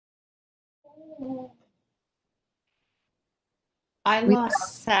I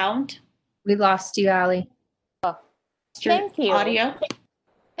lost sound. We lost you, Ali. Thank you. Audio.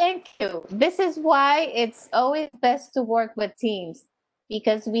 Thank you. This is why it's always best to work with teams,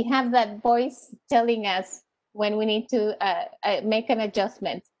 because we have that voice telling us when we need to make an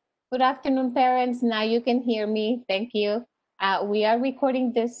adjustment. Good afternoon, parents. Now you can hear me. Thank you. We are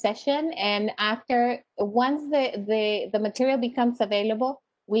recording this session, and once the material becomes available,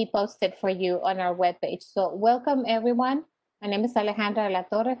 we post it for you on our webpage. So welcome, everyone. My name is Alejandra La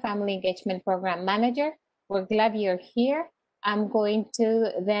Torre, Family Engagement Program Manager. We're glad you're here. I'm going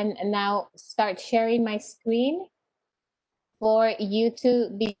to then now start sharing my screen for you to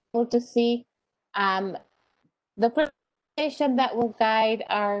be able to see the presentation that will guide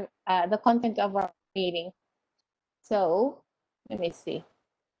the content of our meeting. So let me see.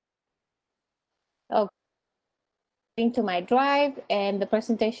 Okay, to my drive, and the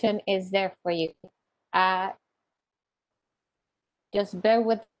presentation is there for you. Just bear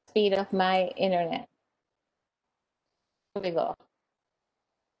with the speed of my internet. Here we go.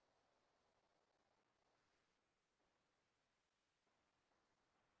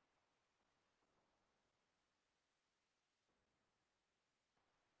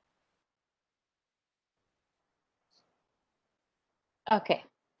 Okay.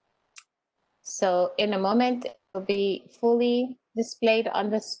 So in a moment, it will be fully displayed on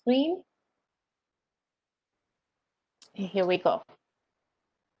the screen. Here we go.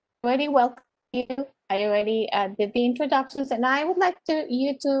 Already welcome you. I already did the introductions, and I would like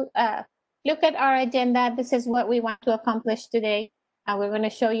you to look at our agenda. This is what we want to accomplish today. We're going to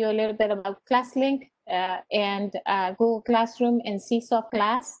show you a little bit about ClassLink and Google Classroom and Seesaw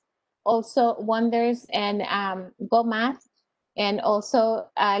Class, also Wonders and Go Math, and also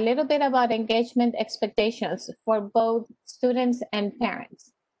a little bit about engagement expectations for both students and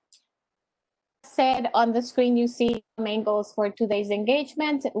parents. Said on the screen, you see the main goals for today's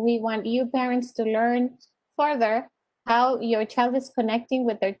engagement. We want you parents to learn further how your child is connecting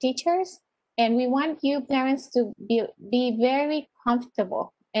with their teachers. And we want you parents to be very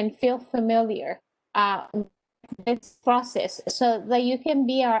comfortable and feel familiar with this process so that you can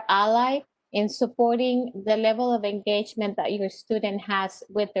be our ally in supporting the level of engagement that your student has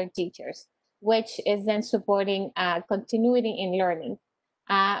with their teachers, which is then supporting continuity in learning.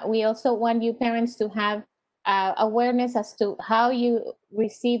 We also want you parents to have awareness as to how you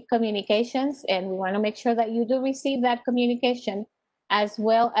receive communications, and we want to make sure that you do receive that communication, as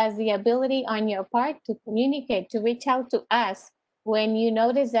well as the ability on your part to communicate, to reach out to us when you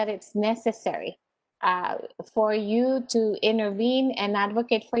notice that it's necessary for you to intervene and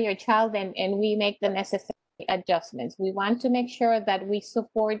advocate for your child, and we make the necessary adjustments. We want to make sure that we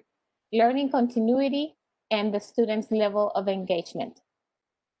support learning continuity and the student's level of engagement.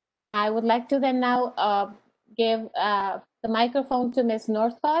 I would like to then now give the microphone to Ms.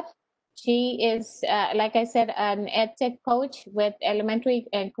 Northcott. She is, like I said, an EdTech coach with Elementary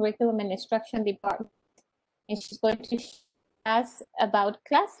and Curriculum and Instruction Department, and she's going to share us about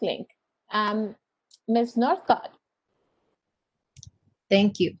ClassLink. Ms. Northcott.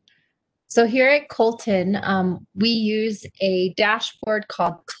 Thank you. So here at Colton, we use a dashboard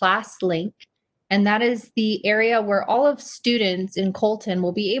called ClassLink, and that is the area where all of students in Colton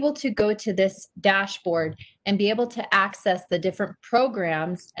will be able to go to this dashboard and be able to access the different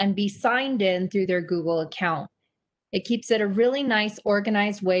programs and be signed in through their Google account. It keeps it a really nice,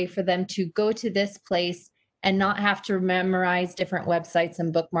 organized way for them to go to this place and not have to memorize different websites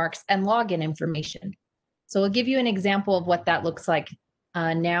and bookmarks and login information. So we'll give you an example of what that looks like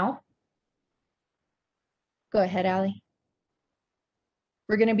now. Go ahead, Ali.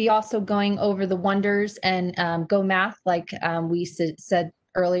 We're going to be also going over the Wonders and Go Math, like we said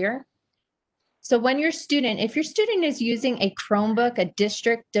earlier. So when if your student is using a Chromebook, a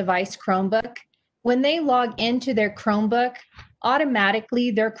district device Chromebook, when they log into their Chromebook,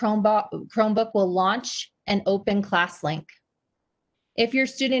 automatically their Chromebook will launch and open ClassLink. If your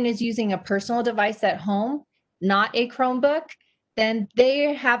student is using a personal device at home, not a Chromebook, then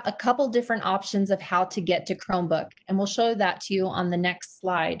they have a couple different options of how to get to Chromebook, and we'll show that to you on the next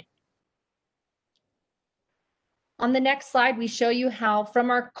slide. On the next slide, we show you how from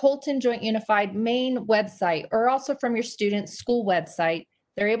our Colton Joint Unified main website, or also from your student's school website,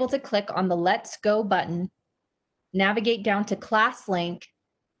 they're able to click on the Let's Go button, navigate down to ClassLink,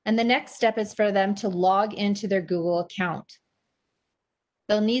 and the next step is for them to log into their Google account.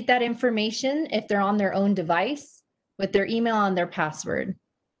 They'll need that information if they're on their own device, with their email and their password.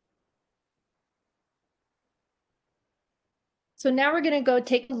 So now we're going to go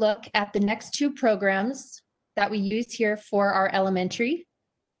take a look at the next two programs that we use here for our elementary.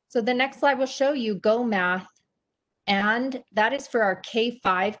 So the next slide will show you Go Math, and that is for our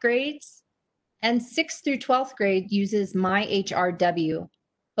K-5 grades, and 6th through 12th grade uses MyHRW.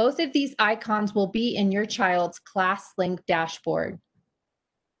 Both of these icons will be in your child's ClassLink dashboard.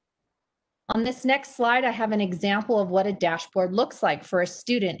 On this next slide, I have an example of what a dashboard looks like for a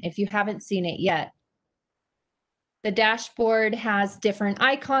student if you haven't seen it yet. The dashboard has different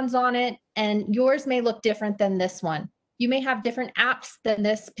icons on it, and yours may look different than this one. You may have different apps than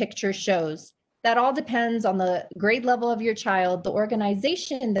this picture shows. That all depends on the grade level of your child, the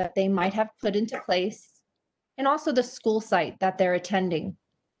organization that they might have put into place, and also the school site that they're attending.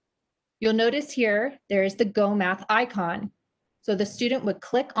 You'll notice here, there is the Go Math icon. So the student would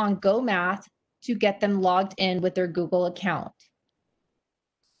click on Go Math to get them logged in with their Google account.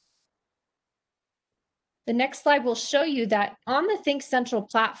 The next slide will show you that on the Think Central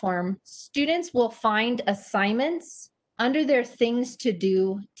platform, students will find assignments under their Things to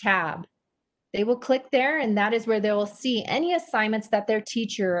Do tab. They will click there, and that is where they will see any assignments that their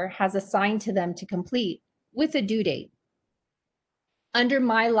teacher has assigned to them to complete with a due date. Under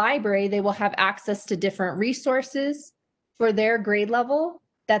My Library, they will have access to different resources for their grade level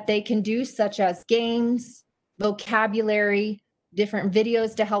that they can do, such as games, vocabulary, different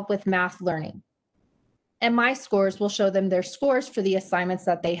videos to help with math learning. And My Scores will show them their scores for the assignments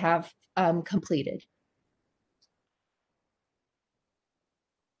that they have completed.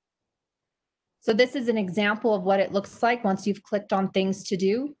 So this is an example of what it looks like once you've clicked on Things to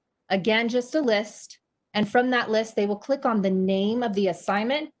Do. Again, just a list. And from that list, they will click on the name of the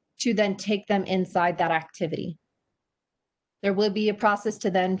assignment to then take them inside that activity. There will be a process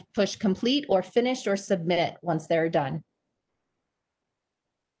to then push complete or finish or submit once they're done.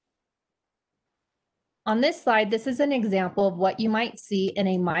 On this slide, this is an example of what you might see in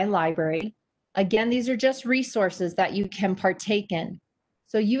a My Library. Again, these are just resources that you can partake in.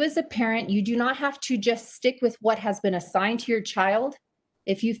 So you as a parent, you do not have to just stick with what has been assigned to your child.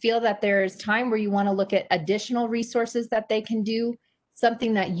 If you feel that there's time where you want to look at additional resources that they can do,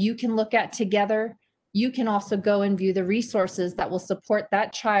 something that you can look at together, you can also go and view the resources that will support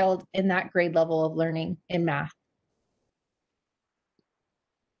that child in that grade level of learning in math.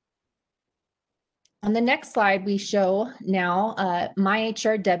 On the next slide, we show now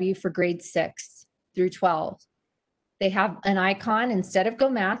MyHRW for grade 6 through 12. They have an icon instead of Go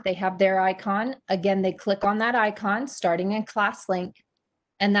Math, they have their icon. Again, they click on that icon starting in ClassLink,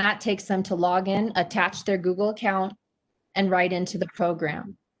 and that takes them to log in, attach their Google account, and right into the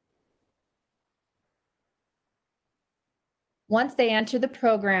program. Once they enter the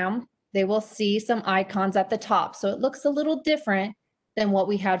program, they will see some icons at the top. So it looks a little different than what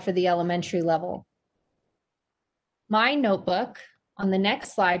we had for the elementary level. My Notebook on the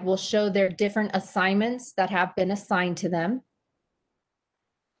next slide will show their different assignments that have been assigned to them.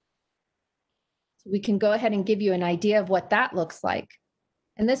 So we can go ahead and give you an idea of what that looks like.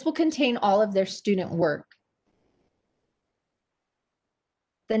 And this will contain all of their student work.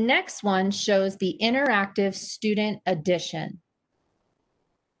 The next one shows the Interactive Student Edition.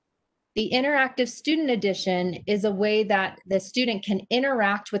 The Interactive Student Edition is a way that the student can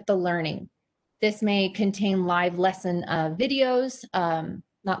interact with the learning. This may contain live lesson videos,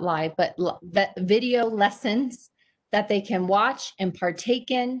 not live, but video lessons that they can watch and partake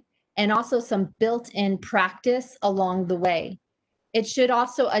in, and also some built-in practice along the way. It should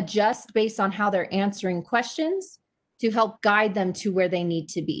also adjust based on how they're answering questions to help guide them to where they need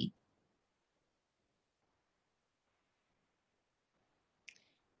to be.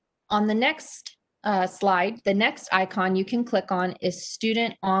 On the next slide, the next icon you can click on is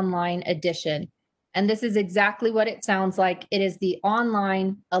Student Online Edition. And this is exactly what it sounds like. It is the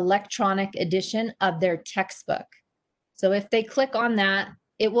online electronic edition of their textbook. So if they click on that,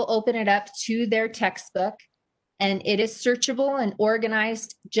 it will open it up to their textbook, and it is searchable and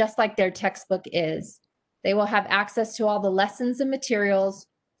organized just like their textbook is. They will have access to all the lessons and materials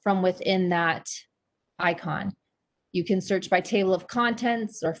from within that icon. You can search by table of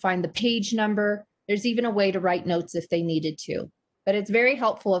contents or find the page number. There's even a way to write notes if they needed to. But it's very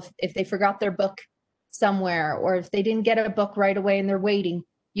helpful if they forgot their book somewhere, or if they didn't get a book right away and they're waiting,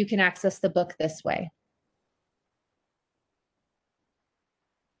 you can access the book this way.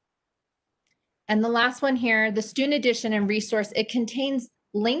 And the last one here, the Student Edition and Resource, it contains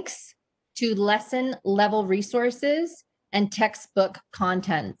links to lesson level resources and textbook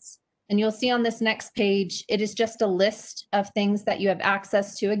contents. And you'll see on this next page, it is just a list of things that you have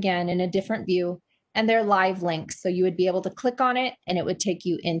access to, again, in a different view, and they're live links. So you would be able to click on it and it would take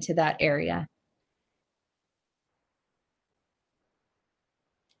you into that area.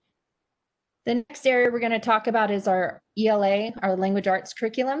 The next area we're going to talk about is our ELA, our language arts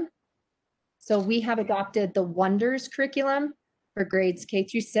curriculum. So we have adopted the Wonders curriculum for grades K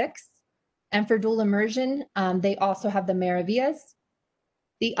through 6. And for dual immersion, they also have the Maravillas.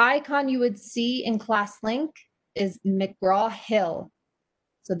 The icon you would see in ClassLink is McGraw-Hill.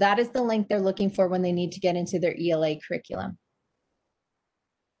 So that is the link they're looking for when they need to get into their ELA curriculum.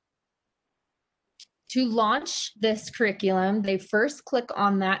 To launch this curriculum, they first click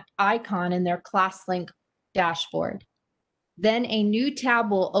on that icon in their ClassLink dashboard. Then a new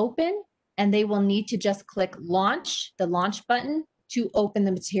tab will open and they will need to just click launch, the launch button, to open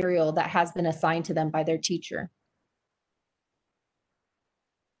the material that has been assigned to them by their teacher.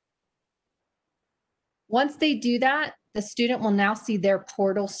 Once they do that, the student will now see their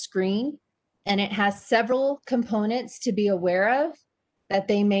portal screen, and it has several components to be aware of that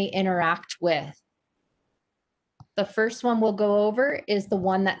they may interact with. The first one we'll go over is the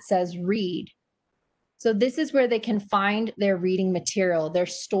one that says read. So this is where they can find their reading material, their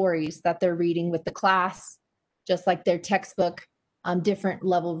stories that they're reading with the class, just like their textbook, different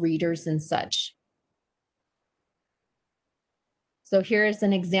level readers and such. So here is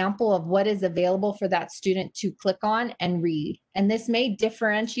an example of what is available for that student to click on and read. And this may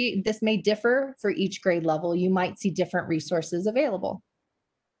differ for each grade level. You might see different resources available.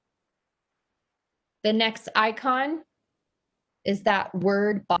 The next icon is that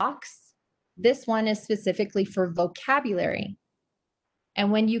word box. This one is specifically for vocabulary.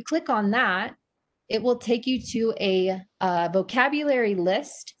 And when you click on that, it will take you to a vocabulary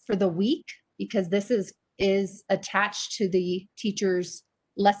list for the week, because this is attached to the teacher's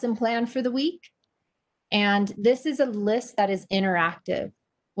lesson plan for the week. And this is a list that is interactive.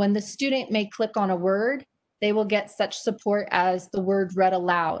 When the student may click on a word, they will get such support as the word read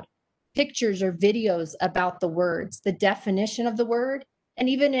aloud, pictures or videos about the words, the definition of the word, and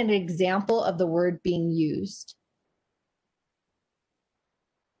even an example of the word being used.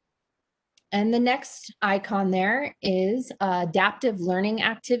 And the next icon there is adaptive learning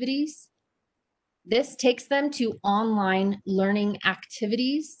activities. This takes them to online learning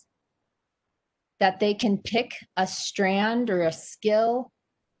activities that they can pick a strand or a skill,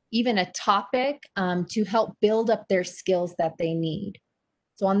 even a topic, to help build up their skills that they need.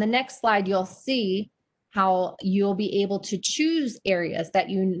 So on the next slide, you'll see how you'll be able to choose areas that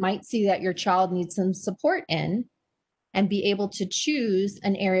you might see that your child needs some support in, and be able to choose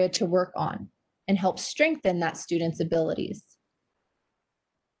an area to work on and help strengthen that student's abilities.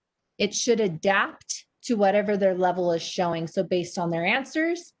 It should adapt to whatever their level is showing. So based on their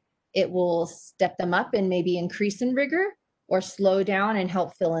answers, it will step them up and maybe increase in rigor, or slow down and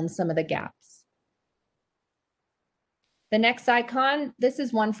help fill in some of the gaps. The next icon, this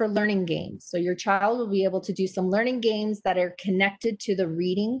is one for learning games. So your child will be able to do some learning games that are connected to the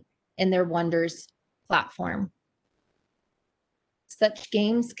reading in their Wonders platform. Such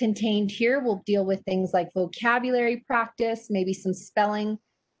games contained here will deal with things like vocabulary practice, maybe some spelling,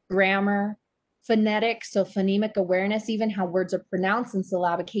 grammar, phonetics, so phonemic awareness, even how words are pronounced, and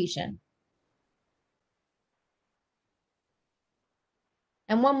syllabication.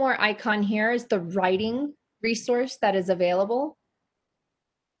 And one more icon here is the writing resource that is available.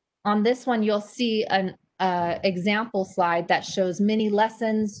 On this one, you'll see an example slide that shows mini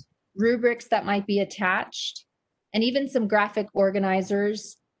lessons, rubrics that might be attached, and even some graphic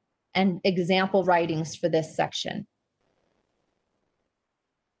organizers and example writings for this section.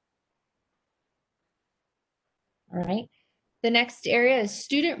 All right. The next area is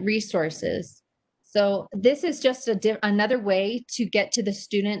student resources. So this is just another way to get to the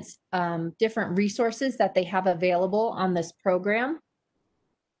students' different resources that they have available on this program.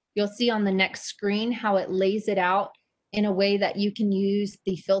 You'll see on the next screen how it lays it out in a way that you can use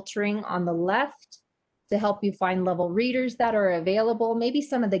the filtering on the left to help you find level readers that are available, maybe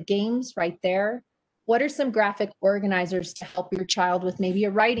some of the games right there. What are some graphic organizers to help your child with maybe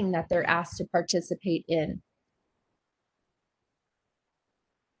a writing that they're asked to participate in?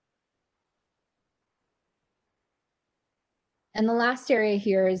 And the last area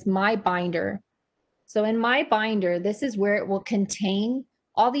here is My Binder. So in My Binder, this is where it will contain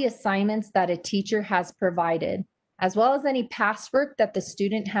all the assignments that a teacher has provided, as well as any past work that the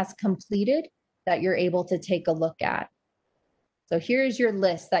student has completed that you're able to take a look at. So here's your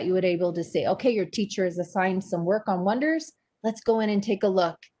list that you would be able to say, okay, your teacher has assigned some work on Wonders. Let's go in and take a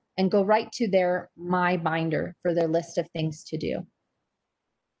look, and go right to their My Binder for their list of things to do.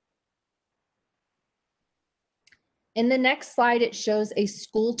 In the next slide, it shows a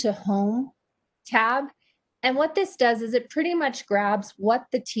school to home tab. And what this does is it pretty much grabs what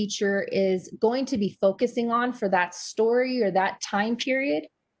the teacher is going to be focusing on for that story or that time period,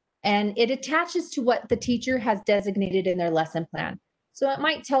 and it attaches to what the teacher has designated in their lesson plan. So it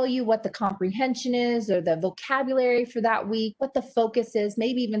might tell you what the comprehension is or the vocabulary for that week, what the focus is,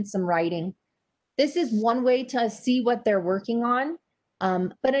 maybe even some writing. This is one way to see what they're working on.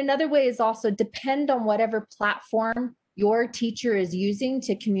 But another way is also depend on whatever platform your teacher is using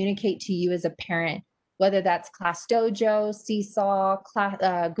to communicate to you as a parent, whether that's ClassDojo, Seesaw,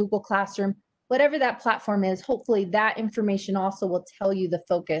 Google Classroom, whatever that platform is. Hopefully that information also will tell you the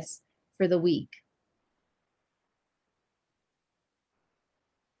focus for the week.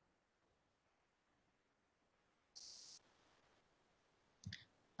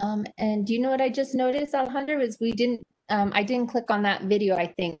 And do you know what I just noticed, Alejandra, is I didn't click on that video, I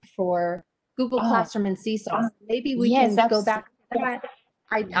think, for Google Classroom and Seesaw. Maybe we can go back to that.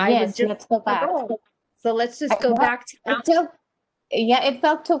 Let's go back. So let's just go back to that. It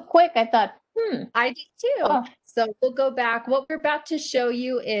felt too quick. I thought, I did too. So we'll go back. What we're about to show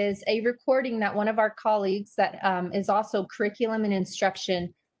you is a recording that one of our colleagues that is also curriculum and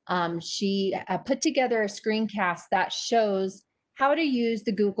instruction, she put together a screencast that shows how to use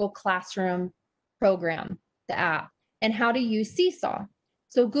the Google Classroom program, the app, and how to use Seesaw.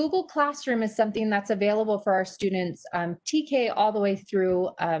 So Google Classroom is something that's available for our students, TK all the way through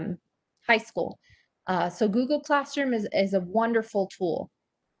high school. So Google Classroom is a wonderful tool.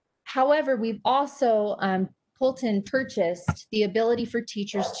 However, we've also, Colton purchased the ability for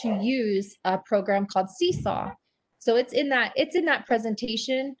teachers to use a program called Seesaw. So it's in that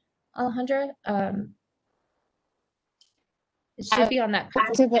presentation, Alejandra. It should be on that.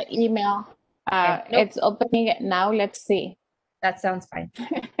 To the email. Nope. It's opening it now. Let's see. That sounds fine.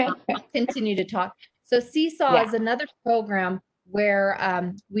 I'll continue to talk. So Seesaw is another program where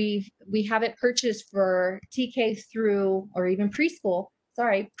we have it purchased for TK through, or even preschool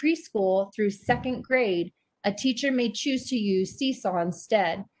through second grade. A teacher may choose to use Seesaw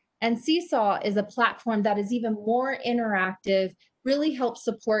instead. And Seesaw is a platform that is even more interactive, really helps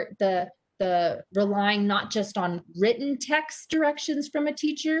support the relying not just on written text directions from a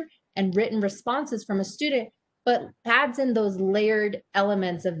teacher and written responses from a student, but adds in those layered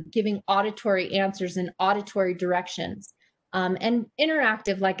elements of giving auditory answers and auditory directions. And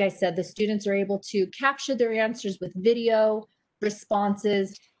interactive, like I said, the students are able to capture their answers with video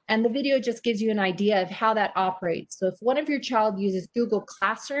responses, and the video just gives you an idea of how that operates. So if one of your child uses Google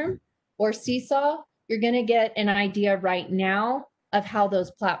Classroom or Seesaw, you're going to get an idea right now of how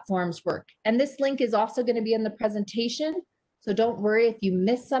those platforms work. And this link is also going to be in the presentation. So don't worry if you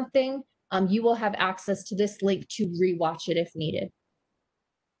miss something, you will have access to this link to rewatch it if needed.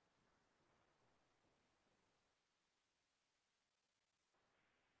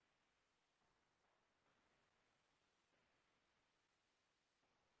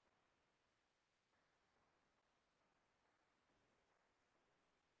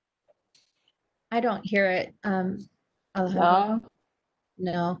 I don't hear it.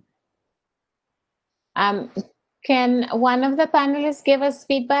 No. Can one of the panelists give us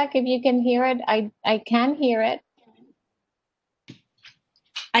feedback if you can hear it? I can hear it.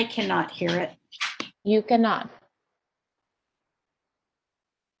 I cannot hear it. You cannot.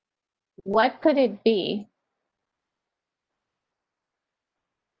 What could it be?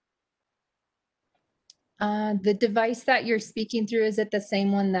 The device that you're speaking through, is it the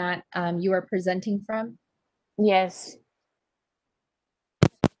same one that you are presenting from? Yes.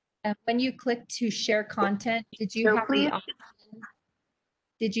 And when you click to share content, did you have the option?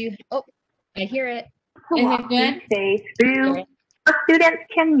 Did you? Oh, I hear it. Is it good? Say through. Students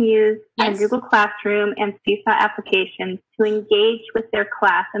can use Google Classroom and Seesaw applications to engage with their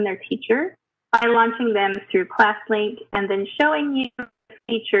class and their teacher by launching them through ClassLink and then showing you the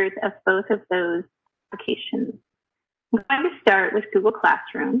features of both of those applications. I'm going to start with Google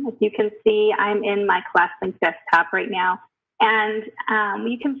Classroom. As you can see, I'm in my ClassLink desktop right now. And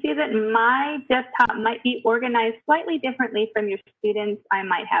you can see that my desktop might be organized slightly differently from your students. I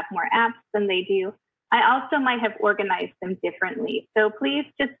might have more apps than they do. I also might have organized them differently. So please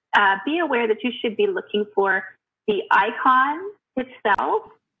just be aware that you should be looking for the icon itself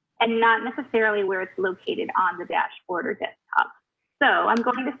and not necessarily where it's located on the dashboard or desktop. So I'm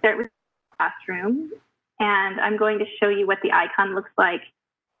going to start with Classroom, and I'm going to show you what the icon looks like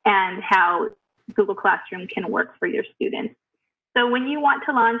and how Google Classroom can work for your students. So when you want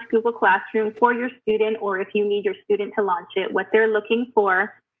to launch Google Classroom for your student, or if you need your student to launch it, what they're looking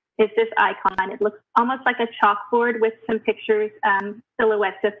for is this icon. It looks almost like a chalkboard with some pictures,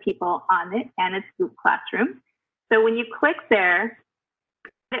 silhouettes of people on it, and it's Google Classroom. So when you click there,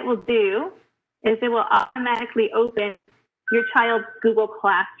 what it will do is it will automatically open your child's Google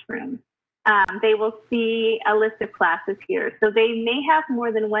Classroom. they will see a list of classes here. So they may have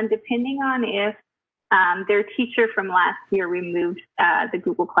more than one depending on if their teacher from last year removed the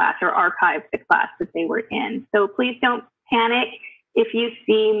Google class or archived the class that they were in. So please don't panic if you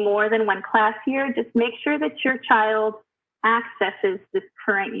see more than one class here. Just make sure that your child accesses this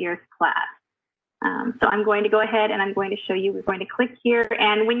current year's class. So I'm going to go ahead and I'm going to show you. We're going to click here,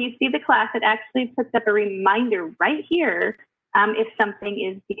 and when you see the class, it actually puts up a reminder right here if something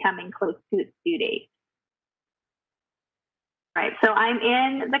is becoming close to its due date. Right, so I'm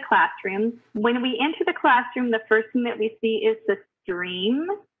in the classroom. When we enter the classroom, the first thing that we see is the stream.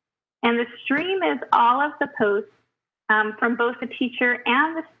 And the stream is all of the posts from both the teacher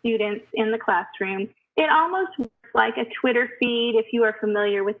and the students in the classroom. It almost works like a Twitter feed, if you are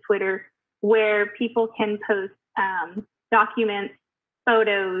familiar with Twitter, where people can post documents,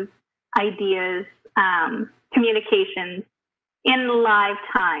 photos, ideas, communications in live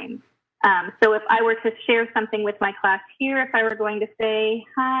time. So if I were to share something with my class here, if I were going to say,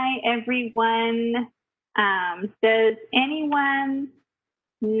 hi, everyone, does anyone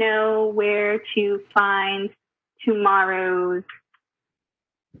know where to find tomorrow's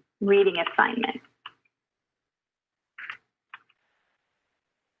reading assignment?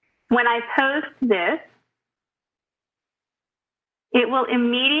 When I post this, it will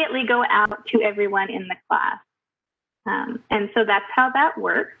immediately go out to everyone in the class. And so that's how that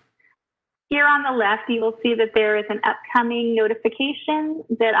works. Here on the left, you will see that there is an upcoming notification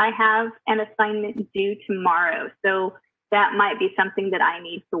that I have an assignment due tomorrow. So that might be something that I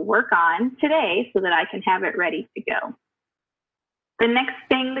need to work on today so that I can have it ready to go. The next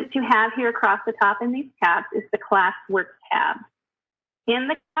thing that you have here across the top in these tabs is the classwork tab. In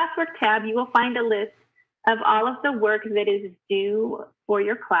the classwork tab, you will find a list of all of the work that is due for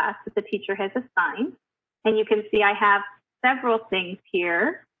your class that the teacher has assigned. And you can see I have several things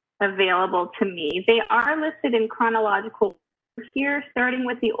here available to me. They are listed in chronological order here, starting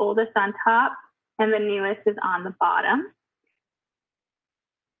with the oldest on top and the newest is on the bottom.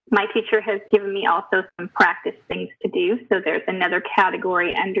 My teacher has given me also some practice things to do, so there's another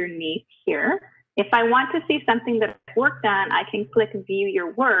category underneath here. If I want to see something that I've worked on, I can click View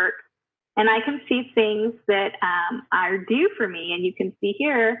Your Work, and I can see things that are due for me. And you can see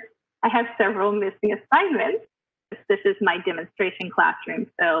here, I have several missing assignments. This is my demonstration classroom.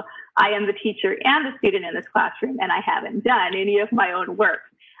 So I am the teacher and the student in this classroom, and I haven't done any of my own work.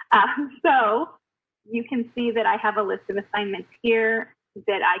 So you can see that I have a list of assignments here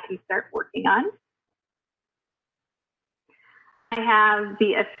that I can start working on. I have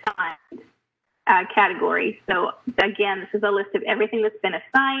the assigned category. So again, this is a list of everything that's been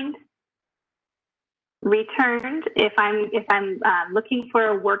assigned. Returned, if I'm looking for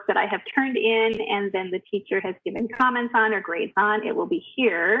a work that I have turned in and then the teacher has given comments on or grades on, it will be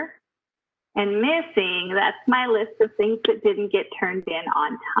here. And missing, that's my list of things that didn't get turned in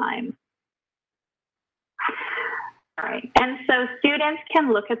on time. All right, and so students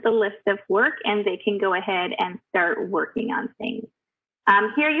can look at the list of work and they can go ahead and start working on things.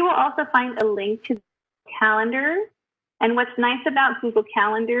 Here you will also find a link to the calendar. And what's nice about Google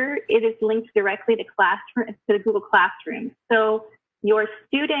Calendar, it is linked directly to the Google Classroom. So your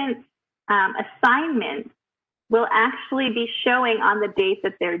students' assignments will actually be showing on the date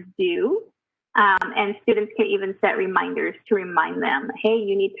that they're due. And students can even set reminders to remind them, hey,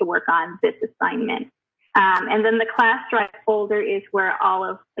 you need to work on this assignment. And then the class drive folder is where all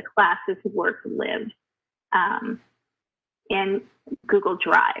of the classes' work lives in Google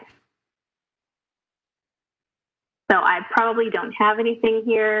Drive. So I probably don't have anything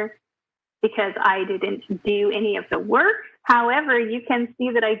here because I didn't do any of the work. However, you can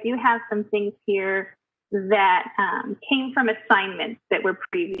see that I do have some things here that came from assignments that were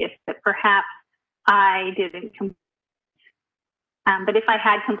previous that perhaps I didn't complete. But if I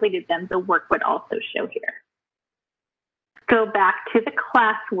had completed them, the work would also show here. Go back to the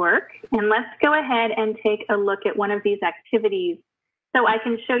classwork and let's go ahead and take a look at one of these activities so I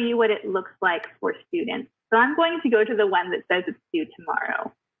can show you what it looks like for students. So I'm going to go to the one that says it's due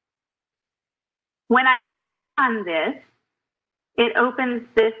tomorrow. When I click on this, it opens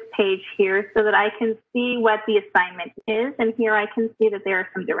this page here so that I can see what the assignment is. And here I can see that there are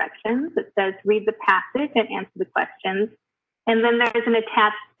some directions. It says read the passage and answer the questions. And then there's an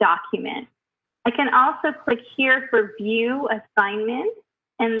attached document. I can also click here for view assignment,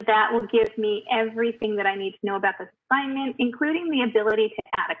 and that will give me everything that I need to know about this assignment, including the ability to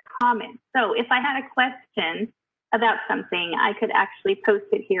add a comment. So if I had a question about something, I could actually post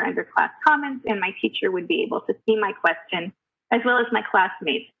it here under class comments, and my teacher would be able to see my question, as well as my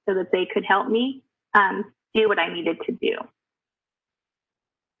classmates, so that they could help me do what I needed to do.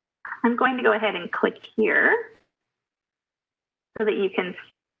 I'm going to go ahead and click here so that you can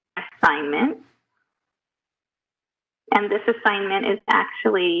see assignment. And this assignment is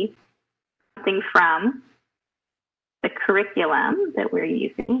actually something from the curriculum that we're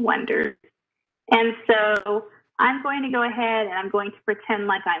using, Wonders. And so I'm going to go ahead and I'm going to pretend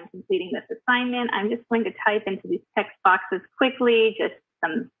like I'm completing this assignment. I'm just going to type into these text boxes quickly, just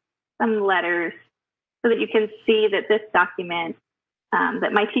some letters, so that you can see that this document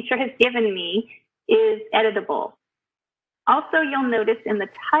that my teacher has given me is editable. Also, you'll notice in the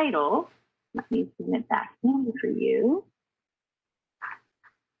title, let me zoom it back in for you.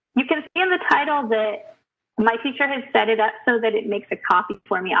 You can see in the title that my teacher has set it up so that it makes a copy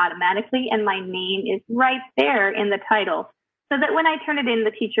for me automatically, and my name is right there in the title, so that when I turn it in,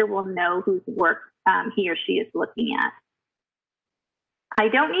 the teacher will know whose work he or she is looking at. I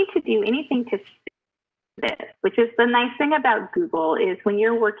don't need to do anything to this, which is the nice thing about Google, is when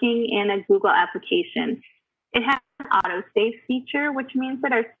you're working in a Google application, it has an autosave feature, which means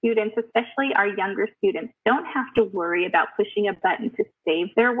that our students, especially our younger students, don't have to worry about pushing a button to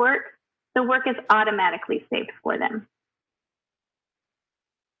save their work. The work is automatically saved for them.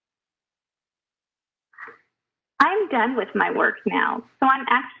 I'm done with my work now, so I'm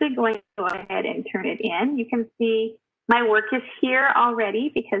actually going to go ahead and turn it in. You can see my work is here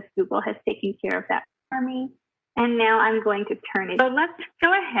already because Google has taken care of that for me. And now I'm going to turn it. So let's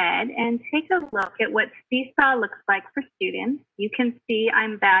go ahead and take a look at what Seesaw looks like for students. You can see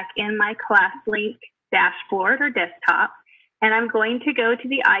I'm back in my ClassLink dashboard or desktop, and I'm going to go to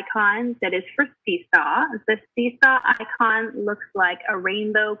the icon that is for Seesaw. The Seesaw icon looks like a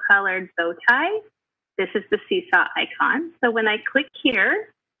rainbow colored bow tie. This is the Seesaw icon. So when I click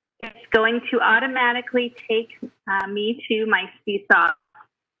here, it's going to automatically take me to my Seesaw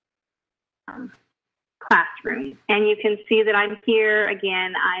classroom. And you can see that I'm here.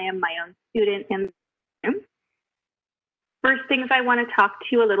 Again, I am my own student in the room. First things I want to talk to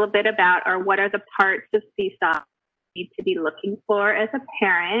you a little bit about are what are the parts of Seesaw you need to be looking for as a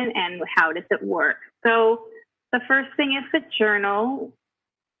parent, and how does it work? So the first thing is the journal.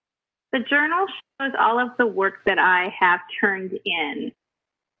 The journal shows all of the work that I have turned in.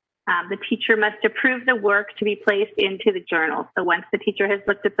 The teacher must approve the work to be placed into the journal. So once the teacher has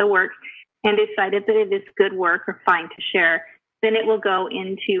looked at the work and decided that it is good work or fine to share, then it will go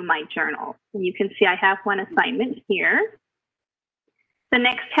into my journal. And you can see I have one assignment here. The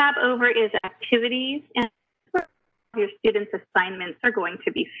next tab over is activities, and your students' assignments are going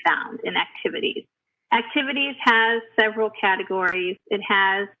to be found in activities. Activities has several categories. It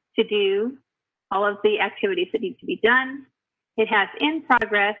has to do, all of the activities that need to be done. It has in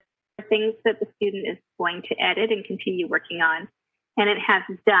progress, things that the student is going to edit and continue working on. And it has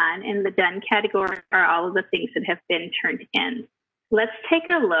done, and the done category are all of the things that have been turned in. Let's take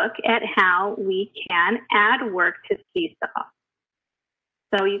a look at how we can add work to Seesaw.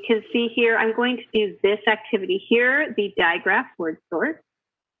 So you can see here, I'm going to do this activity here, the digraph word sort.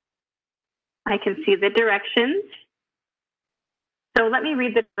 I can see the directions. So let me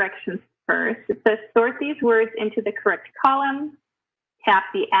read the directions first. It says sort these words into the correct column, tap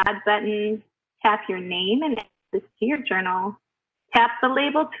the add button, tap your name and add this to your journal, tap the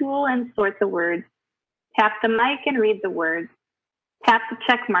label tool and sort the words, tap the mic and read the words, tap the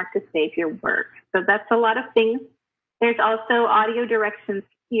check mark to save your work. So that's a lot of things. There's also audio directions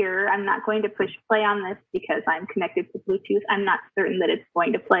here. I'm not going to push play on this because I'm connected to Bluetooth. I'm not certain that it's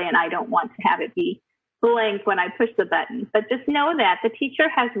going to play, and I don't want to have it be blank when I push the button. But just know that the teacher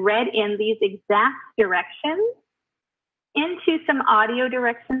has read in these exact directions into some audio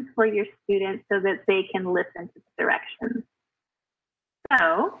directions for your students so that they can listen to the directions.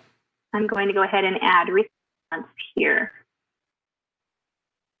 So I'm going to go ahead and add response here.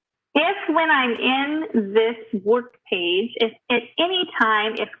 If when I'm in this work page, if at any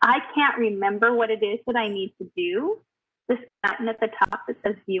time, if I can't remember what it is that I need to do, this button at the top that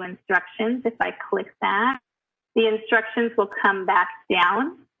says view instructions, if I click that, the instructions will come back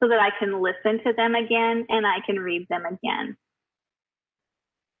down so that I can listen to them again and I can read them again.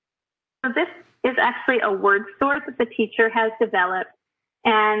 So this is actually a word sort that the teacher has developed,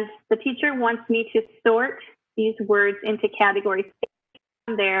 and the teacher wants me to sort these words into categories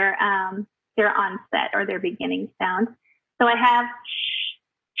from their onset or their beginning sound. So I have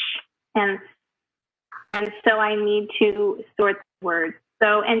sh, and so I need to sort the words.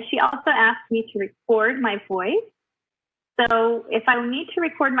 So, and she also asked me to record my voice. So if I need to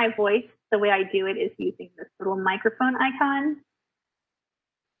record my voice, the way I do it is using this little microphone icon.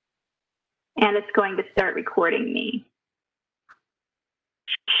 And it's going to start recording me.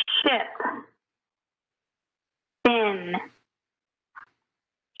 Ship, spin,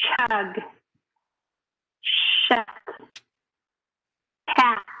 shrug, shut,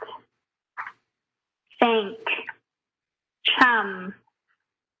 cat, thank, chum,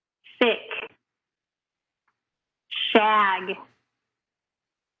 sick, shag,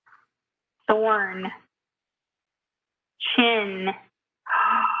 thorn, chin.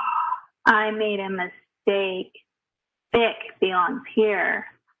 I made a mistake. Thick belongs here.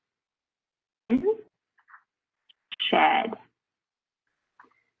 Shed.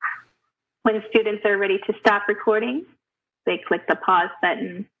 When students are ready to stop recording, they click the pause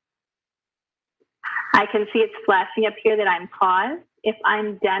button. I can see it's flashing up here that I'm paused. If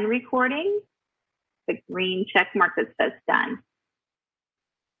I'm done recording, the green check mark that says done.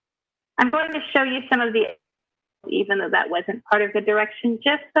 I'm going to show you some of the, even though that wasn't part of the direction,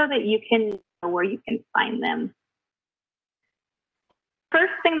 just so that you can know where you can find them.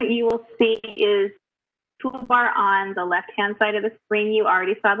 First thing that you will see is toolbar on the left-hand side of the screen. You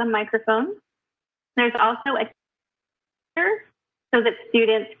already saw the microphone. There's also a so that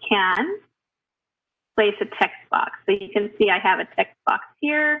students can place a text box. So you can see I have a text box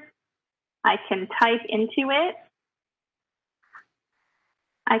here. I can type into it.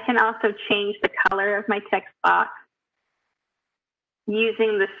 I can also change the color of my text box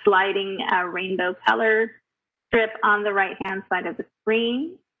using the sliding rainbow color strip on the right-hand side of the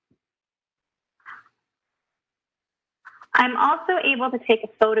screen. I'm also able to take a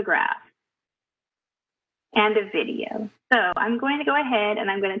photograph and a video. So I'm going to go ahead and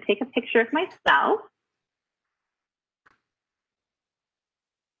I'm going to take a picture of myself.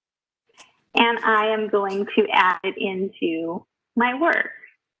 And I am going to add it into my work.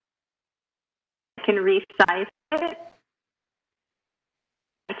 I can resize it.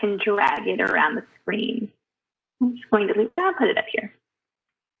 I can drag it around the screen. I'm just going to leave that, put it up here.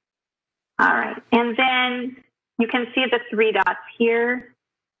 All right, and then you can see the three dots here.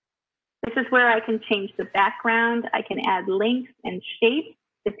 This is where I can change the background. I can add links and shapes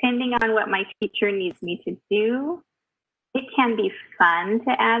depending on what my teacher needs me to do. It can be fun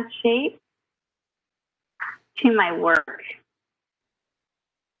to add shapes to my work.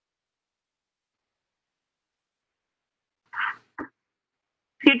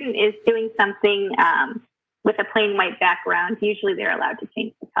 Student is doing something with a plain white background. Usually they're allowed to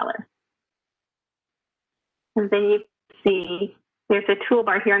change the color. And then you see there's a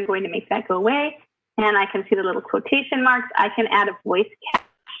toolbar here. I'm going to make that go away. And I can see the little quotation marks. I can add a voice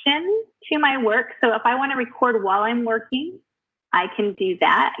caption to my work. So if I want to record while I'm working, I can do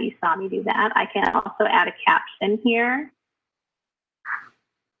that. You saw me do that. I can also add a caption here.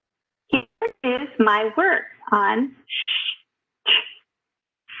 Here is my work on.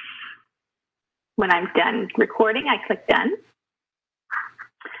 When I'm done recording, I click done.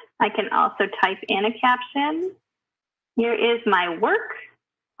 I can also type in a caption. Here is my work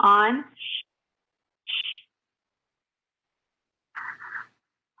on.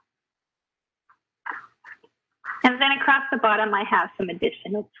 And then across the bottom, I have some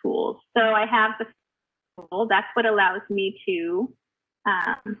additional tools. So I have the tool. That's what allows me to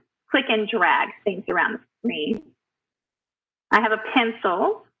click and drag things around the screen. I have a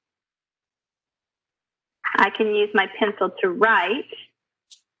pencil. I can use my pencil to write.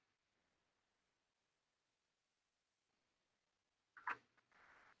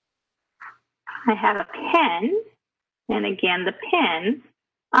 I have a pen, and again, the pen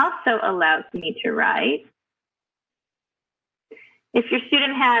also allows me to write. If your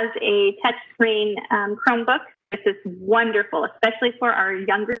student has a touchscreen Chromebook, this is wonderful, especially for our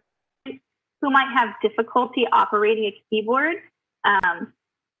younger students who might have difficulty operating a keyboard.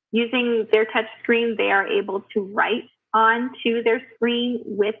 Using their touchscreen, they are able to write onto their screen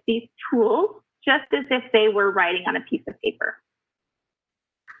with these tools, just as if they were writing on a piece of paper.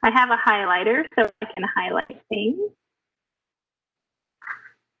 I have a highlighter, so I can highlight things.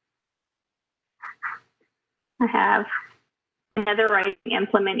 I have another writing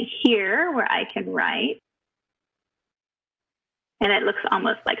implement here where I can write. And it looks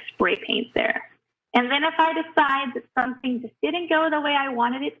almost like spray paint there. And then if I decide that something just didn't go the way I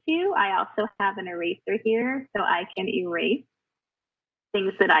wanted it to, I also have an eraser here, so I can erase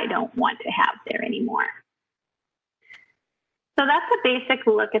things that I don't want to have there anymore. So that's a basic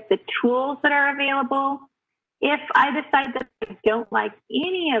look at the tools that are available. If I decide that I don't like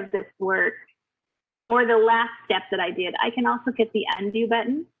any of this work or the last step that I did, I can also hit the undo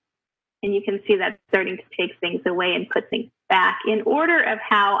button. And you can see that starting to take things away and put things back in order of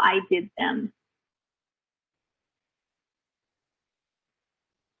how I did them.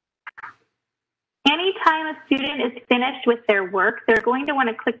 Anytime a student is finished with their work, they're going to want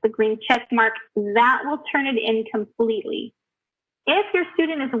to click the green check mark. That will turn it in completely. If your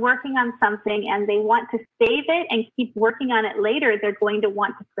student is working on something and they want to save it and keep working on it later, they're going to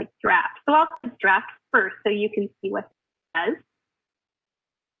want to click draft. So I'll click draft first so you can see what it does.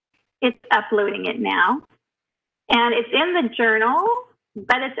 It's uploading it now. And it's in the journal,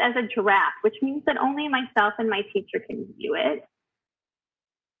 but it's as a draft, which means that only myself and my teacher can view it.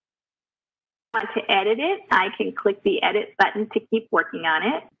 If I want to edit it, I can click the edit button to keep working on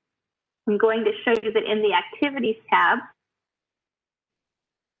it. I'm going to show you that in the activities tab,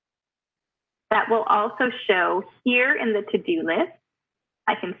 that will also show here in the to-do list,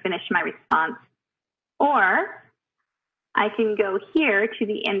 I can finish my response, or I can go here to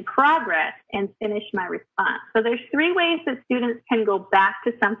the in progress and finish my response. So there's 3 ways that students can go back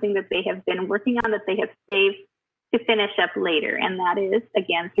to something that they have been working on that they have saved to finish up later. And that is,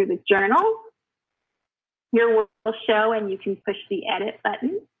 again, through the journal. Your work will show and you can push the edit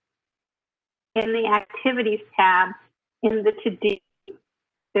button. In the activities tab, in the to-do,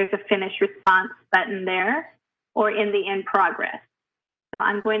 there's a finish response button there, or in the in progress. So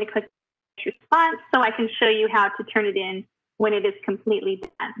I'm going to click response so I can show you how to turn it in when it is completely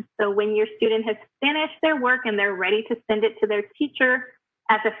done. So when your student has finished their work and they're ready to send it to their teacher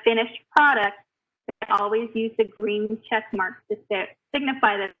as a finished product, they always use the green check mark to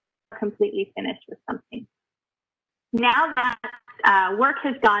signify that they're completely finished with something. Now that work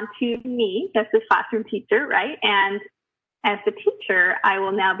has gone to me as the classroom teacher, right? And as the teacher, I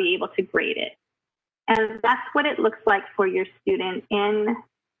will now be able to grade it. And that's what it looks like for your student in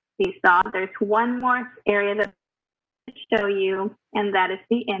Seesaw. There's one more area that I show you, and that is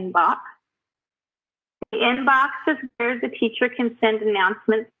the inbox. The inbox is where the teacher can send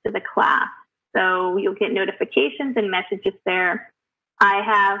announcements to the class. So you'll get notifications and messages there. I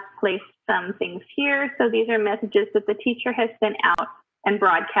have placed some things here. So these are messages that the teacher has sent out and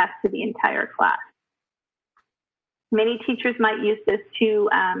broadcast to the entire class. Many teachers might use this to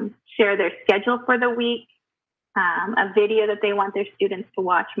share their schedule for the week. A video that they want their students to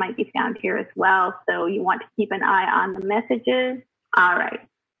watch might be found here as well. So you want to keep an eye on the messages. All right.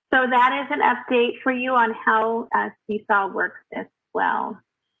 So that is an update for you on how Seesaw works as well.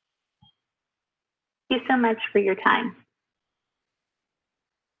 Thank you so much for your time.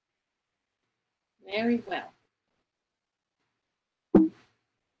 Very well.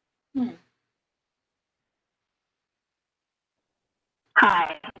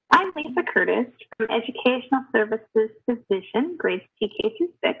 Hi, I'm Lisa Curtis from Educational Services Division, grades TK through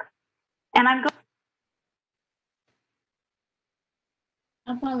 6, and I'm going.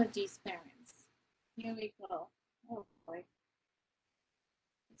 Apologies, parents. Here we go. Oh boy.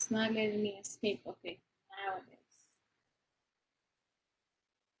 It's not letting me escape. Okay, now it is.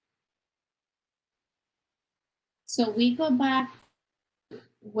 So we go back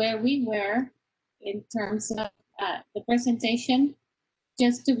where we were in terms of the presentation.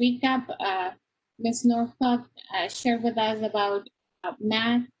 Just to recap, Ms. Norfolk shared with us about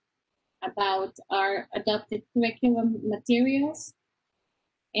math, about our adopted curriculum materials,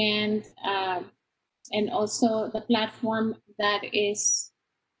 and also the platform that is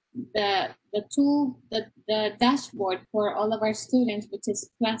the tool, the dashboard for all of our students, which is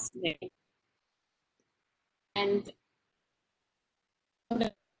Classmate. And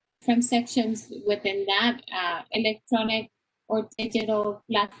the different sections within that electronic or digital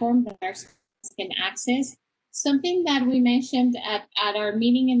platform that our students can access. Something that we mentioned at our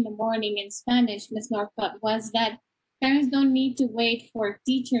meeting in the morning in Spanish, Ms. Norfolk, was that parents don't need to wait for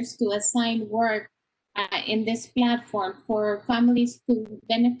teachers to assign work in this platform for families to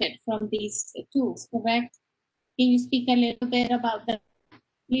benefit from these tools, correct? Can you speak a little bit about that,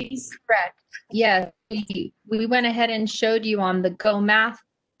 please? Correct. Yeah, we went ahead and showed you on the Go Math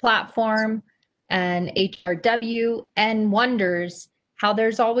platform and HRW and Wonders how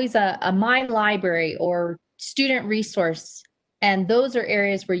there's always a My Library or student resource. And those are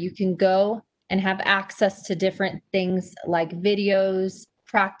areas where you can go and have access to different things like videos,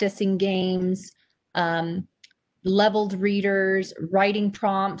 practicing games, leveled readers, writing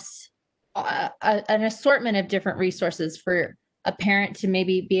prompts, an assortment of different resources for a parent to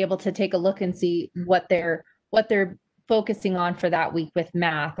maybe be able to take a look and see what they're focusing on for that week with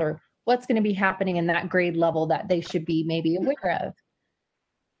math, or what's going to be happening in that grade level that they should be maybe aware of.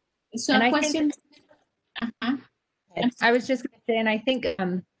 So and a question. I was just going to say, and I think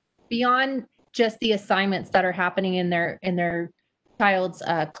beyond just the assignments that are happening in their child's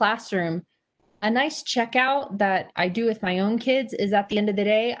classroom, a nice checkout that I do with my own kids is at the end of the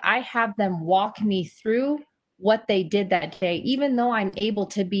day, I have them walk me through what they did that day. Even though I'm able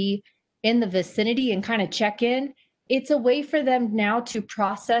to be in the vicinity and kind of check in, it's a way for them now to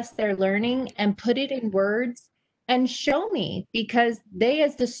process their learning and put it in words and show me, because they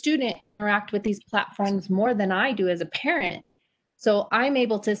as the student interact with these platforms more than I do as a parent. So I'm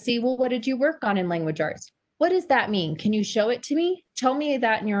able to see, well, what did you work on in language arts? What does that mean? Can you show it to me? Tell me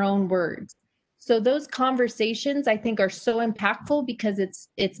that in your own words. So those conversations I think are so impactful, because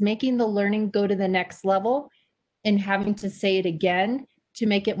it's making the learning go to the next level and having to say it again to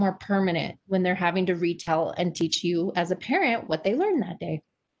make it more permanent when they're having to retell and teach you as a parent what they learned that day.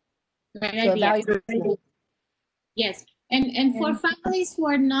 Great So idea. evaluation. Yes, and for families who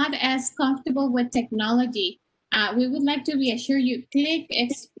are not as comfortable with technology, we would like to reassure you, click,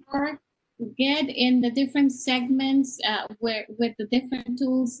 explore, get in the different segments where with the different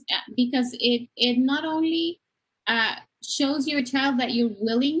tools, because it not only shows your child that you're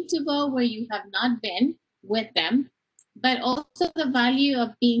willing to go where you have not been with them, but also the value of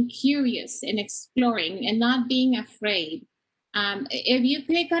being curious and exploring and not being afraid. If you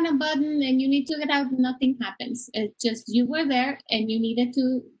click on a button and you need to get out, nothing happens. It's just you were there and you needed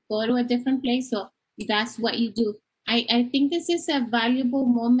to go to a different place. So that's what you do. I think this is a valuable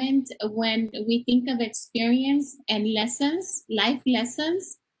moment when we think of experience and lessons, life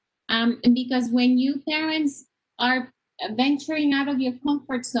lessons, because when you parents are venturing out of your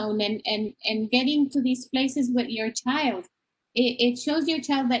comfort zone and getting to these places with your child, it shows your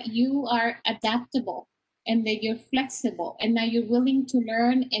child that you are adaptable and that you're flexible and that you're willing to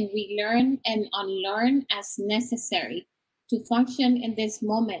learn and relearn and unlearn as necessary to function in this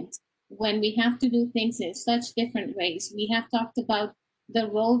moment when we have to do things in such different ways. We have talked about the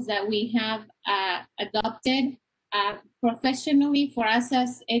roles that we have adopted professionally. For us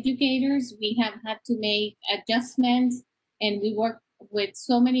as educators, we have had to make adjustments, and we work with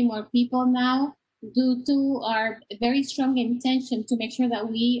so many more people now due to our very strong intention to make sure that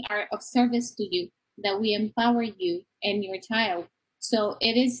we are of service to you, that we empower you and your child. So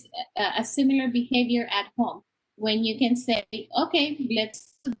it is a similar behavior at home when you can say, okay,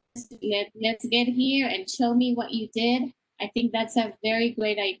 let's get here and show me what you did. I think that's a very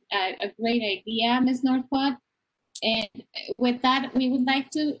great idea, Ms. Northcott. And with that, we would like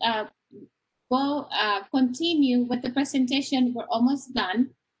to continue with the presentation. We're almost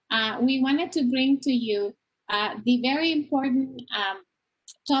done. We wanted to bring to you the very important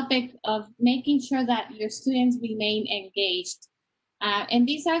topic of making sure that your students remain engaged. And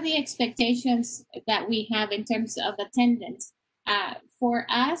these are the expectations that we have in terms of attendance. For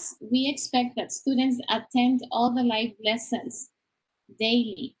us, we expect that students attend all the live lessons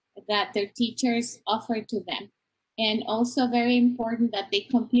daily that their teachers offer to them. And also very important that they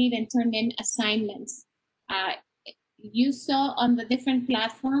complete and turn in assignments. You saw on the different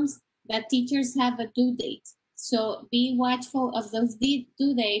platforms that teachers have a due date. So be watchful of those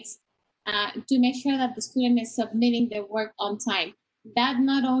due dates to make sure that the student is submitting their work on time. That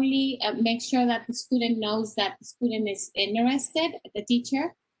not only makes sure that the student knows that the student is interested, the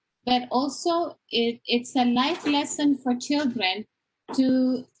teacher, but also it's a life lesson for children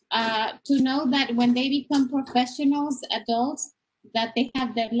to know that when they become professionals, adults, that they have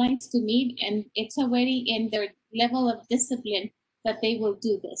deadlines to meet, and it's already in their level of discipline that they will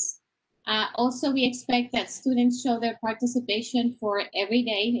do this. Also, we expect that students show their participation for every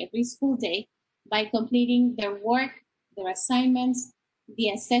day, every school day, by completing their work, their assignments, the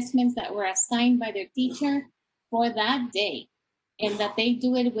assessments that were assigned by their teacher for that day, and that they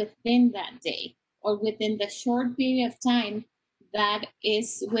do it within that day or within the short period of time that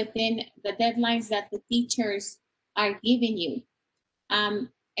is within the deadlines that the teachers are giving you.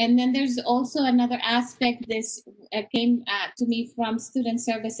 And then there's also another aspect. This came to me from student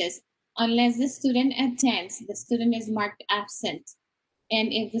services. Unless the student attends, the student is marked absent. And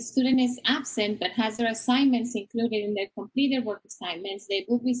if the student is absent but has their assignments included in their completed work assignments, they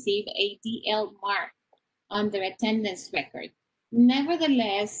will receive a DL mark on their attendance record.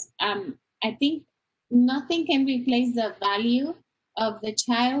 Nevertheless, I think nothing can replace the value of the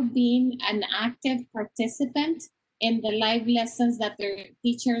child being an active participant in the live lessons that their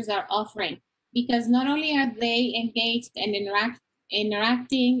teachers are offering, because not only are they engaged and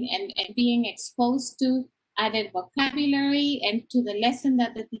interacting and being exposed to added vocabulary and to the lesson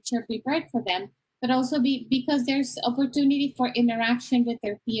that the teacher prepared for them, but also because there's opportunity for interaction with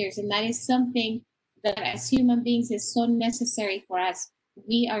their peers. And that is something that as human beings is so necessary for us.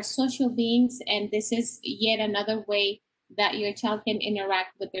 We are social beings, and this is yet another way that your child can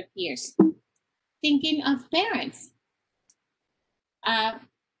interact with their peers. Thinking of parents,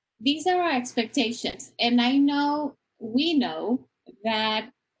 these are our expectations. And we know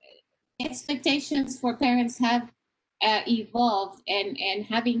that expectations for parents have evolved and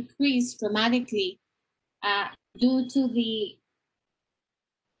have increased dramatically due to the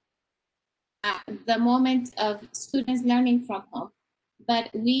the moment of students learning from home. But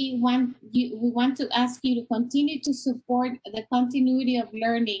we want to ask you to continue to support the continuity of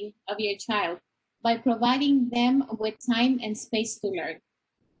learning of your child by providing them with time and space to learn.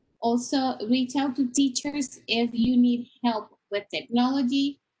 Also, reach out to teachers if you need help with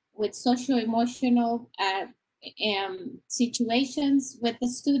technology, with social-emotional situations with the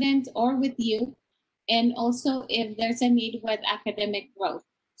student or with you, and also if there's a need with academic growth.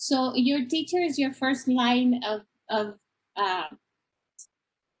 So your teacher is your first line of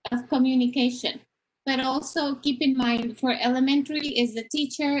communication. But also keep in mind, for elementary is the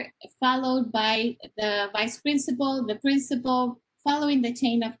teacher followed by the vice principal, the principal, following the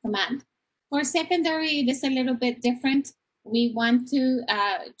chain of command. For secondary, it is a little bit different. We want to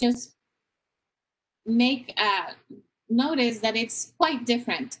just make notice that it's quite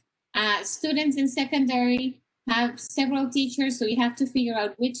different. Students in secondary have several teachers, so you have to figure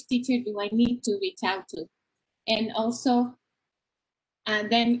out which teacher do I need to reach out to. And also,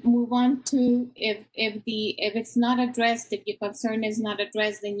 then move on to if it's not addressed, if your concern is not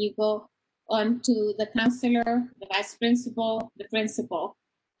addressed, then you go on to the counselor, the vice principal, the principal.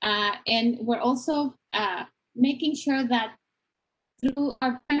 And we're also making sure that through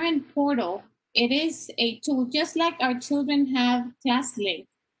our parent portal, it is a tool, just like our children have ClassLink,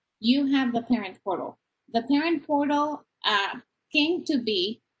 you have the parent portal. The parent portal came to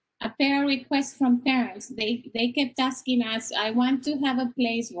be a pair request from parents. They kept asking us, I want to have a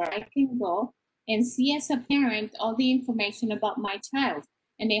place where I can go and see as a parent all the information about my child.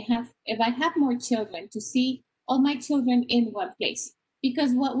 And if I have more children, to see all my children in one place.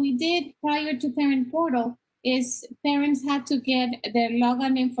 Because what we did prior to parent portal is parents had to get their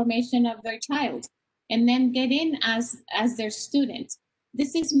login information of their child and then get in as their student.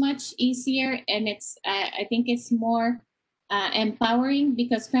 This is much easier, and it's I think it's more empowering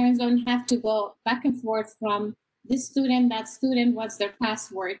because parents don't have to go back and forth from this student, that student, what's their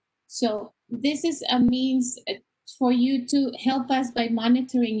password. So this is a means for you to help us by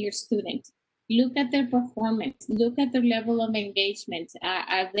monitoring your student. Look at their performance, look at their level of engagement.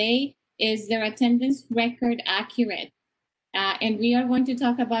 Is their attendance record accurate? And we are going to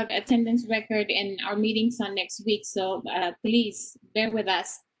talk about attendance record in our meetings on next week, so please bear with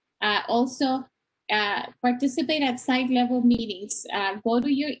us. Also, participate at site level meetings. Go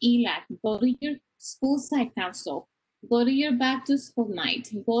to your ELAC, go to your school site council, go to your back to school night,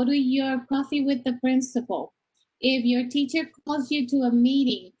 go to your coffee with the principal. If your teacher calls you to a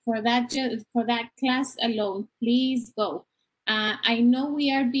meeting for that class alone, please go. I know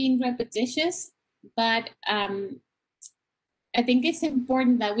we are being repetitious, but I think it's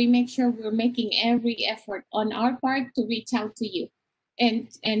important that we make sure we're making every effort on our part to reach out to you and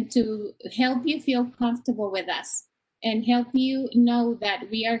to help you feel comfortable with us and help you know that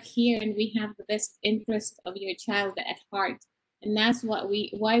we are here and we have the best interest of your child at heart. And that's why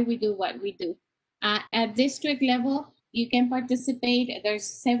we do what we do. At district level, you can participate. There's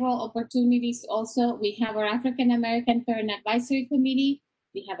several opportunities also. We have our African American Parent Advisory Committee.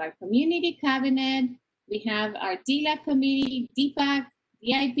 We have our community cabinet. We have our DLAC committee, DPAC,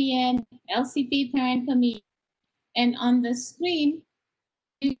 DIPN, LCP parent committee. And on the screen,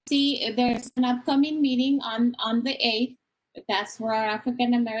 you see there's an upcoming meeting on the 8th. That's for our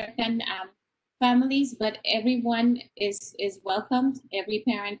African American families, but everyone is welcomed. Every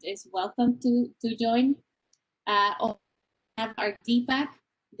parent is welcome to join. We have our DPAC.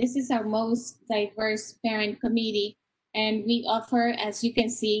 This is our most diverse parent committee, and we offer, as you can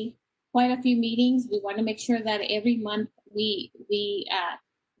see, quite a few meetings. We want to make sure that every month we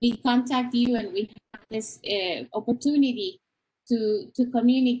contact you and we have this opportunity to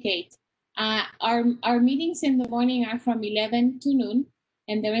communicate. Our meetings in the morning are from 11 to noon,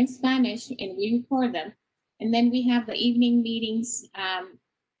 and they're in Spanish, and we record them. And then we have the evening meetings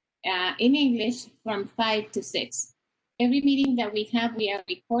in English from 5 to 6. Every meeting that we have, we are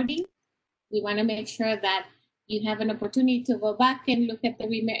recording. We want to make sure that you have an opportunity to go back and look at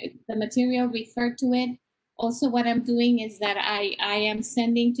the material, refer to it. Also, what I'm doing is that I am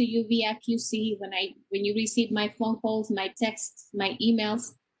sending to you via QC when you receive my phone calls, my texts, my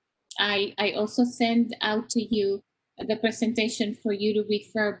emails. I also send out to you the presentation for you to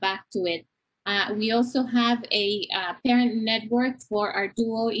refer back to it. We also have a parent network for our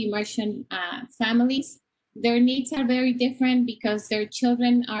dual immersion families. Their needs are very different because their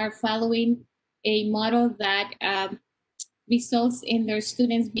children are following a model that results in their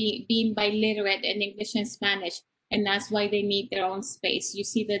students being biliterate in English and Spanish, and that's why they need their own space. You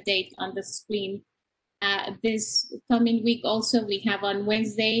see the date on the screen. This coming week also, we have on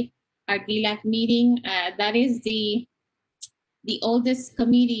Wednesday our DLAC meeting. That is the the oldest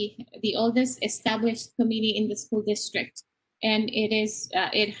committee, the oldest established committee in the school district. And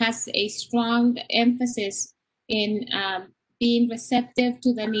it has a strong emphasis in being receptive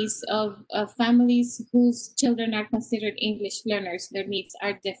to the needs of families whose children are considered English learners. Their needs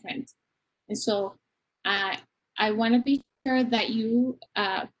are different. And so I want to be sure that you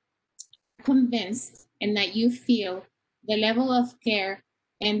are convinced and that you feel the level of care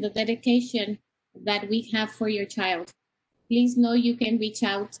and the dedication that we have for your child. Please know you can reach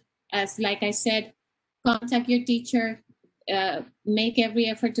out. As like I said, contact your teacher, make every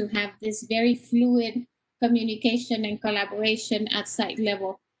effort to have this very fluid communication and collaboration at site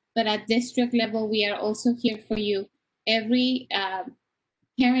level. But at district level, we are also here for you. Every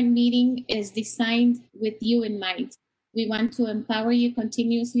parent meeting is designed with you in mind. We want to empower you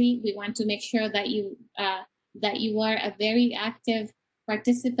continuously. We want to make sure that you are a very active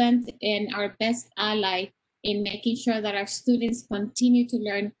participant and our best ally in making sure that our students continue to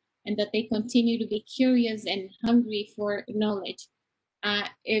learn and that they continue to be curious and hungry for knowledge.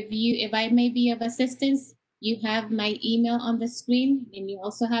 If I may be of assistance, you have my email on the screen and you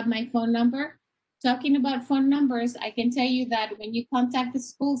also have my phone number. Talking about phone numbers, I can tell you that when you contact the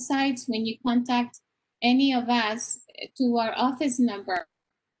school sites, when you contact any of us to our office number,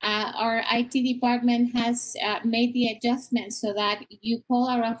 our IT department has made the adjustment so that you call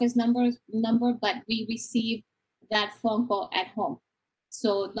our office number, but we receive that phone call at home.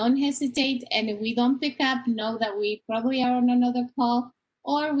 So don't hesitate, and if we don't pick up, know that we probably are on another call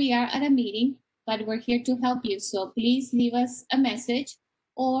or we are at a meeting, but we're here to help you. So please leave us a message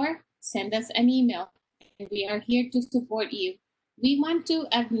or send us an email. We are here to support you. We want to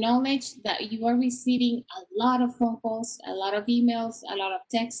acknowledge that you are receiving a lot of phone calls, a lot of emails, a lot of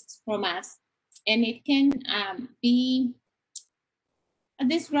texts from us, and it can be a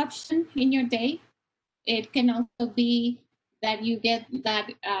disruption in your day. It can also be that you get that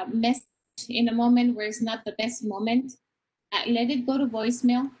message in a moment where it's not the best moment. Let it go to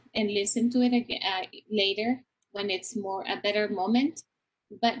voicemail and listen to it again, later when it's a better moment.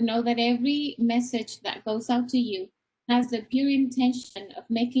 But know that every message that goes out to you has the pure intention of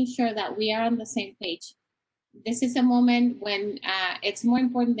making sure that we are on the same page. This is a moment when it's more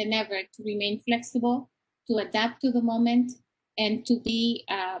important than ever to remain flexible, to adapt to the moment, and to be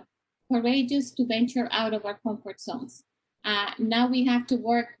courageous to venture out of our comfort zones. Now we have to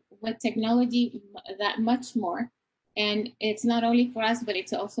work with technology that much more, and it's not only for us, but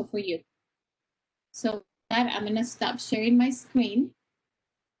it's also for you. So with that, I'm going to stop sharing my screen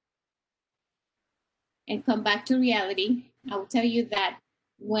and come back to reality. I will tell you that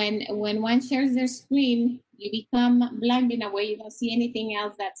when one shares their screen, you become blind in a way. You don't see anything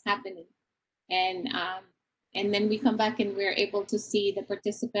else that's happening, and then we come back and we're able to see the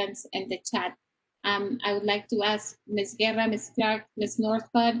participants and the chat. I would like to ask Ms. Guerra, Ms. Clark, Ms.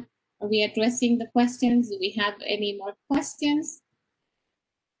 Northcutt, are we addressing the questions? Do we have any more questions?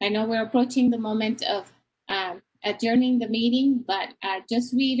 I know we're approaching the moment of adjourning the meeting, but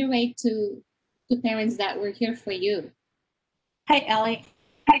just reiterate to parents that we're here for you. Hi, Ellie.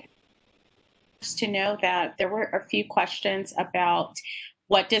 Just to know that there were a few questions about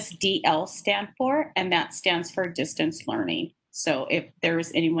what does DL stand for, and that stands for distance learning. So if there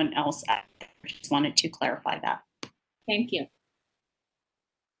is anyone else, I just wanted to clarify that. Thank you.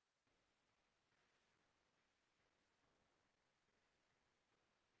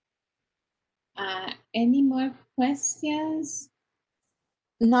 Any more questions?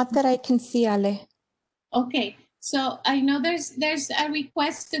 Not that I can see, Ale. Okay, so I know there's a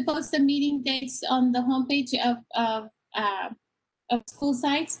request to post the meeting dates on the homepage of school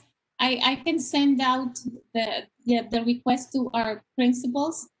sites. I can send out the request to our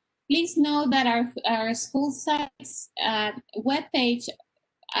principals. Please know that our school sites webpage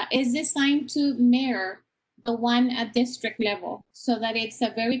is designed to mirror the one at district level so that it's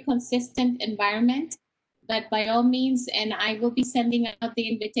a very consistent environment. But by all means, and I will be sending out the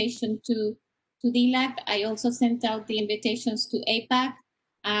invitation to DLAC. I also sent out the invitations to APAC.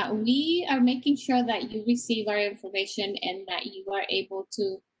 We are making sure that you receive our information and that you are able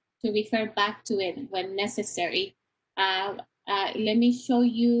to refer back to it when necessary. Let me show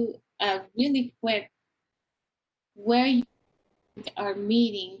you really quick where you our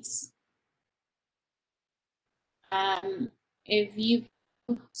meetings. If you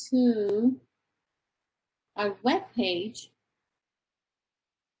go to our webpage,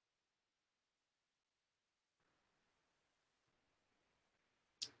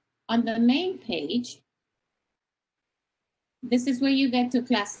 on the main page, this is where you get to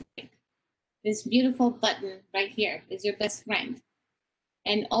Classmate. This beautiful button right here is your best friend.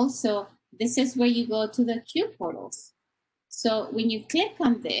 And also, this is where you go to the Q portals. So when you click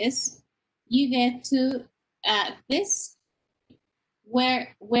on this, you get to this,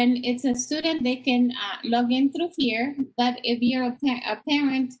 where when it's a student, they can log in through here. But if you're a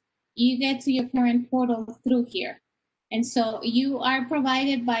parent, you get to your parent portal through here. And so you are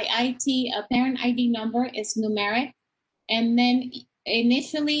provided by IT, a parent ID number is numeric. And then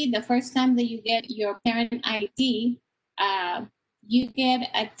initially, the first time that you get your parent ID, you get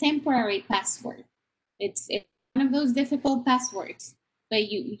a temporary password. It's one of those difficult passwords, but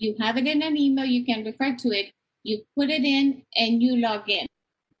you have it in an email, you can refer to it, you put it in and you log in.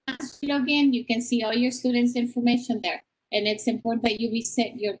 Once you log in, you can see all your students' information there. And it's important that you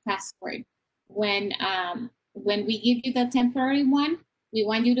reset your password. When we give you the temporary one, we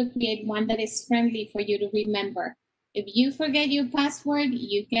want you to create one that is friendly for you to remember. If you forget your password,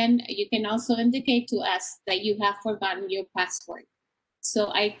 you can also indicate to us that you have forgotten your password.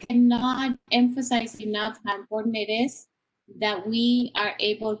 So I cannot emphasize enough how important it is that we are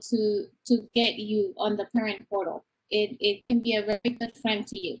able to get you on the parent portal. It can be a very good friend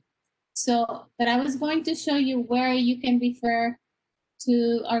to you. So, but I was going to show you where you can refer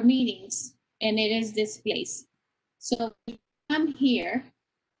to our meetings, and it is this place. So if you come here,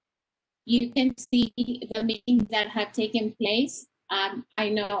 you can see the meetings that have taken place. I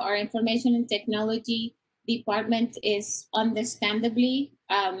know our information and technology department is understandably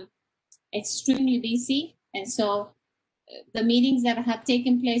extremely busy. And so the meetings that have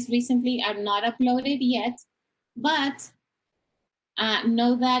taken place recently are not uploaded yet, but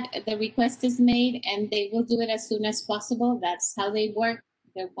know that the request is made and they will do it as soon as possible. That's how they work.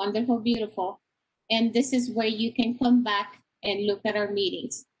 They're wonderful, beautiful. And this is where you can come back and look at our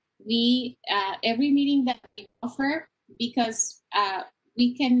meetings. We, every meeting that we offer, because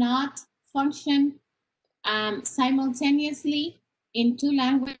we cannot function simultaneously in two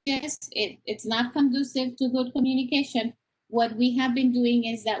languages, it's not conducive to good communication. What we have been doing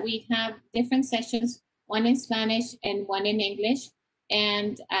is that we have different sessions, one in Spanish and one in English.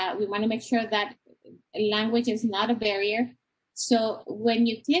 And we want to make sure that language is not a barrier. So when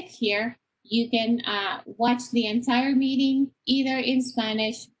you click here, you can watch the entire meeting either in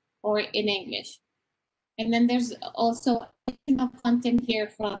Spanish or in English. And then there's also additional content here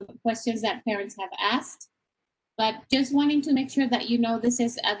from questions that parents have asked, but just wanting to make sure that you know this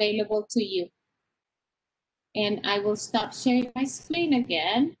is available to you. And I will stop sharing my screen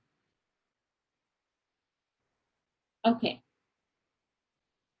again. Okay.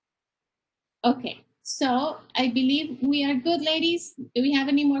 Okay, so I believe we are good, ladies. Do we have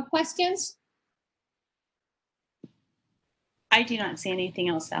any more questions? I do not see anything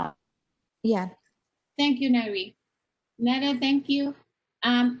else out. Yeah. Thank you, Nairi. Nada, thank you.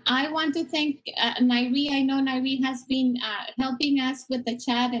 I want to thank Nairi. I know Nairi has been helping us with the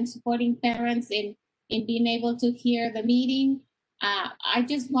chat and supporting parents in being able to hear the meeting. I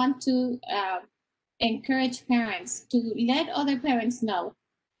just want to encourage parents to let other parents know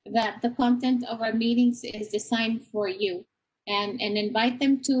that the content of our meetings is designed for you, and invite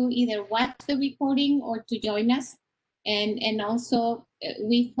them to either watch the recording or to join us. And also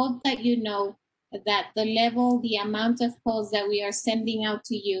we hope that you know that the level, the amount of calls that we are sending out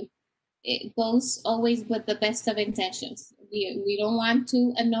to you, it goes always with the best of intentions. We don't want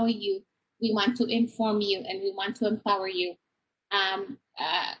to annoy you. We want to inform you and we want to empower you.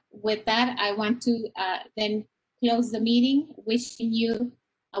 With that, I want to then close the meeting, wishing you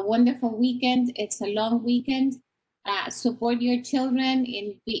a wonderful weekend. It's a long weekend. Support your children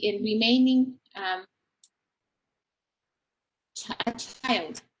in remaining a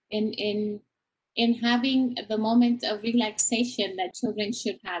child, in having the moment of relaxation that children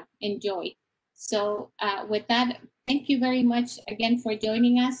should have, enjoy. So with that, thank you very much again for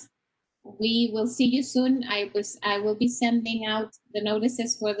joining us. We will see you soon. I will be sending out the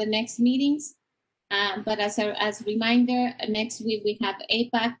notices for the next meetings. But as a reminder, next week we have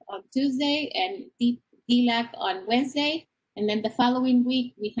APAC on Tuesday and DLAC on Wednesday. And then the following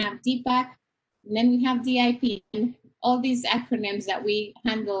week we have DPAC, and then we have DIP. And all these acronyms that we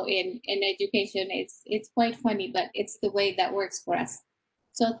handle in education, it's quite funny, but it's the way that works for us.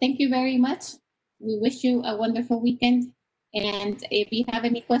 So thank you very much. We wish you a wonderful weekend. And if you have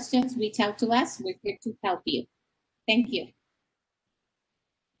any questions, reach out to us. We're here to help you. Thank you.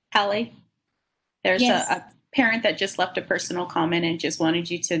 Hallie, there's Yes. a parent that just left a personal comment and just wanted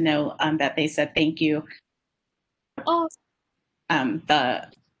you to know that they said thank you. Oh, The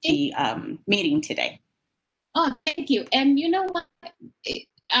meeting today. oh, thank you. And you know what?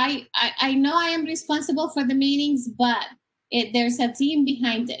 I know I am responsible for the meetings, but there's a team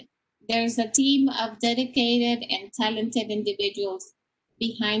behind it. There's a team of dedicated and talented individuals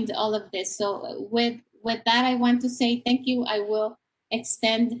behind all of this. So with with that, I want to say thank you. I will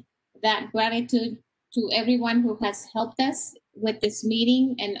extend that gratitude to everyone who has helped us with this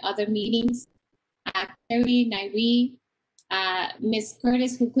meeting and other meetings. Terry, Nairi, Ms.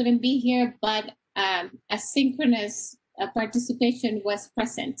 Curtis, who couldn't be here, but asynchronous participation was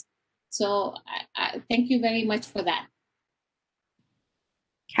present. So I thank you very much for that.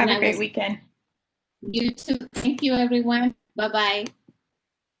 Have And a I great was- weekend. You too. Thank you, everyone. Bye-bye.